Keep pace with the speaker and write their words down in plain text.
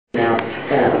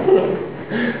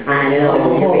I know.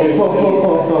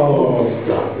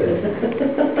 Stop it.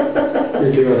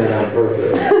 You're doing that on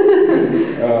purpose.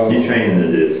 You train to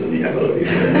this when you have other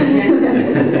people.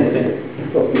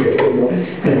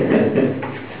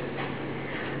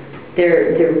 Their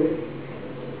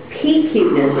peak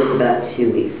cuteness was about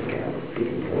 2 weeks ago.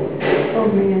 Oh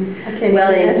man, I can't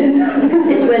Well, imagine.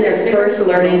 it's when they're first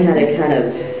learning how to kind of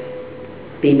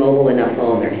be mobile and not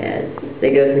fall on their heads.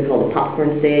 They go through called the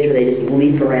popcorn stage where they just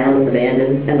leap around with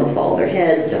abandon and they'll fall on their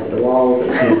heads, jump the walls.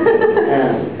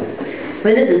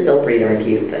 But this is still pretty darn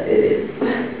cute, but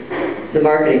the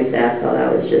marketing staff thought I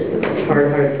was just the most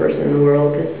hard-hearted person in the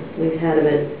world because we've had them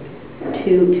at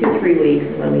 3 weeks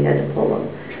when we had to pull them.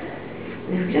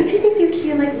 And they're like, don't you think they're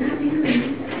cute? I'm like, not really.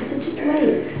 I said, just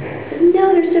wait. I said,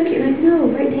 no, they're so cute. I'm like, no,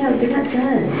 right now, they're not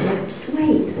done. I'm like, just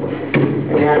wait.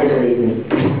 And now they believe me.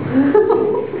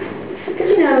 Because,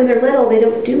 you know, when they're little, they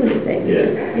don't do anything.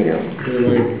 Yeah. You know.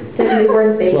 So when we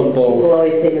weren't babies, people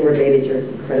always say the word babies are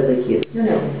incredibly cute.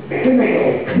 No, we're not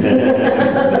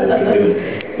old.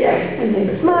 Yeah. And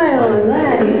they smile and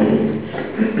laugh.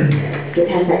 Get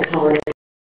past that